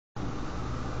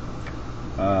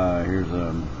Here's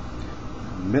a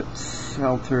MIPS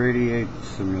Altair-88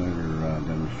 simulator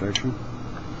demonstration.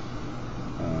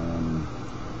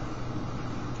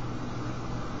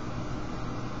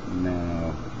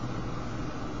 Now,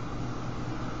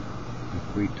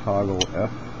 if we toggle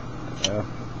F to F,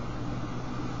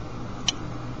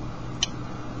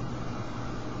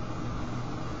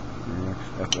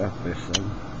 FF they said,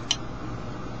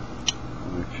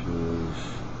 which is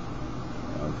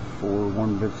 4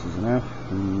 1 bits is an F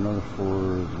and another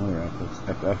 4 is another F. That's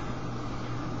FF.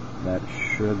 That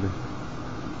should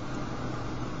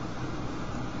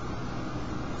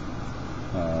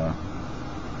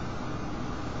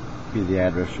be the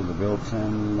address for the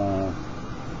built-in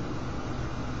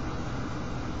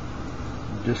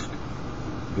disk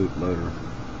bootloader.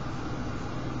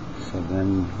 So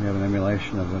then we have an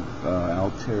emulation of an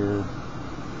Altair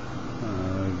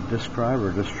disk drive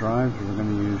or disk drives. We're going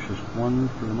to use just one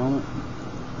for the moment.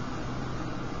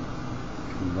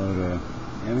 Load an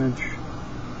image.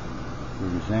 For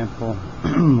example,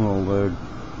 we'll load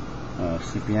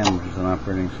CPM, which is an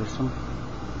operating system.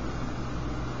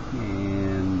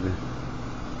 And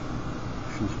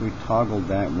since we toggled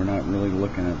that, we're not really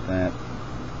looking at that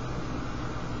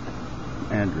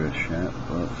address yet.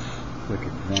 Let's click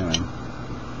examine.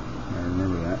 I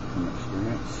remember that from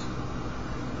experience.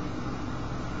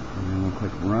 And then we'll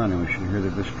click run and we should hear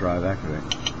the disk drive activate.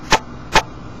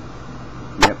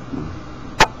 Yep.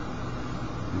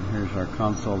 And here's our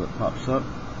console that pops up.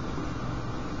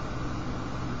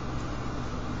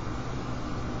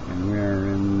 And we are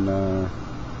in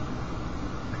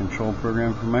control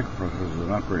program for microprocessors,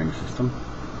 an operating system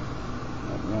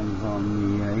that runs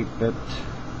on the 8-bit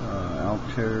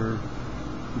Altair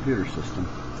computer system.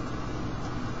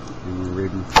 And we're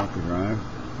reading floppy drive,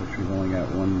 which we've only got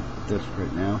one disk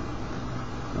right now.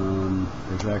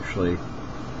 There's actually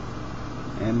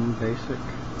MBasic,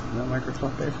 is that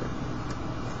Microsoft Basic?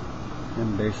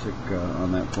 MBasic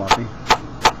on that floppy.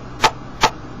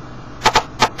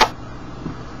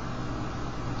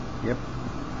 Yep.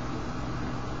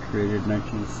 Created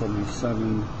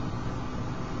 1977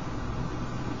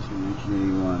 to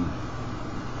 1981.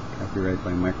 Copyright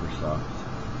by Microsoft.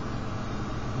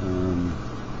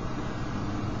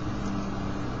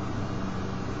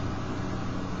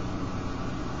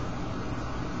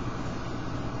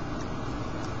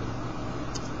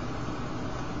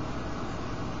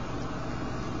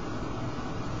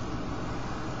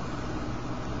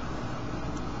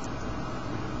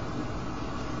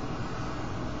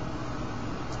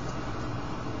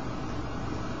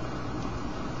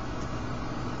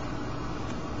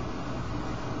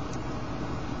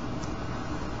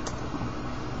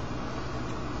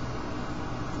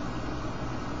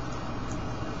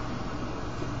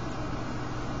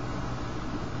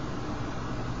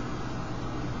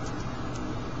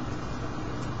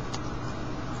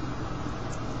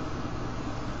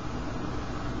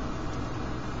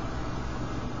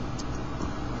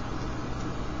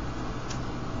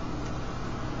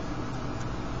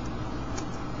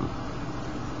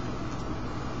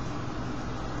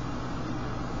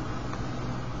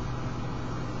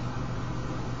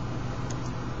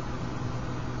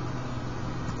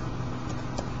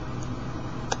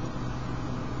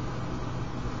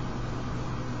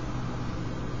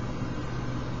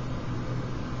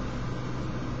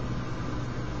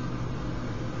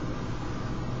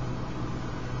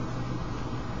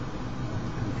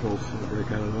 So we'll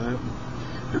break out of that.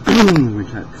 We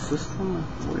type system,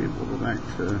 we'll go back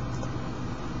to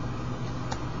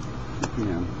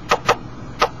CPM,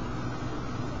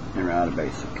 and we're out of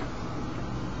basic.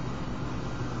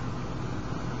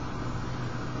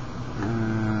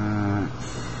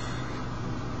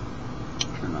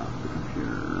 Turn off the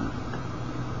computer.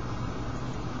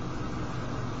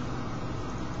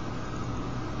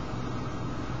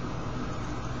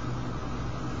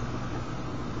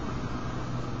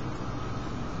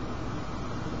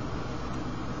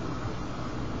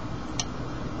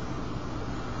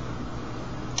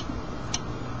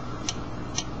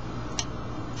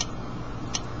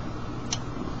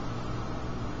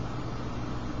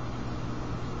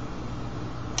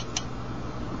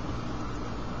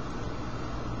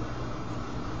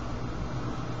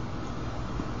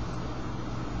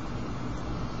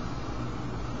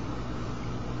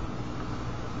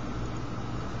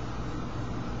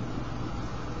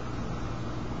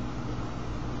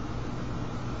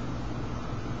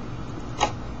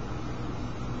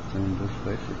 And just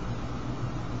basic.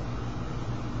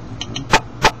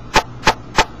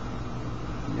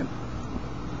 Yep.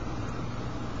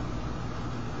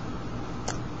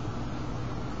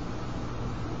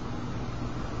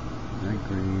 I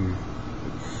agree.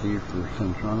 let's see for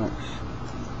Centronics.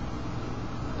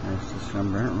 That's this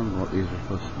number. I don't remember what these are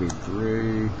supposed to be.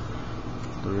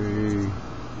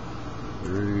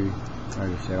 3. I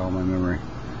just say all my memory.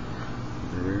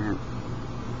 There we are.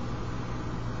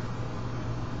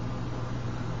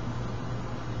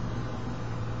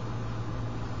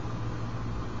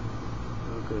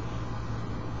 Focus.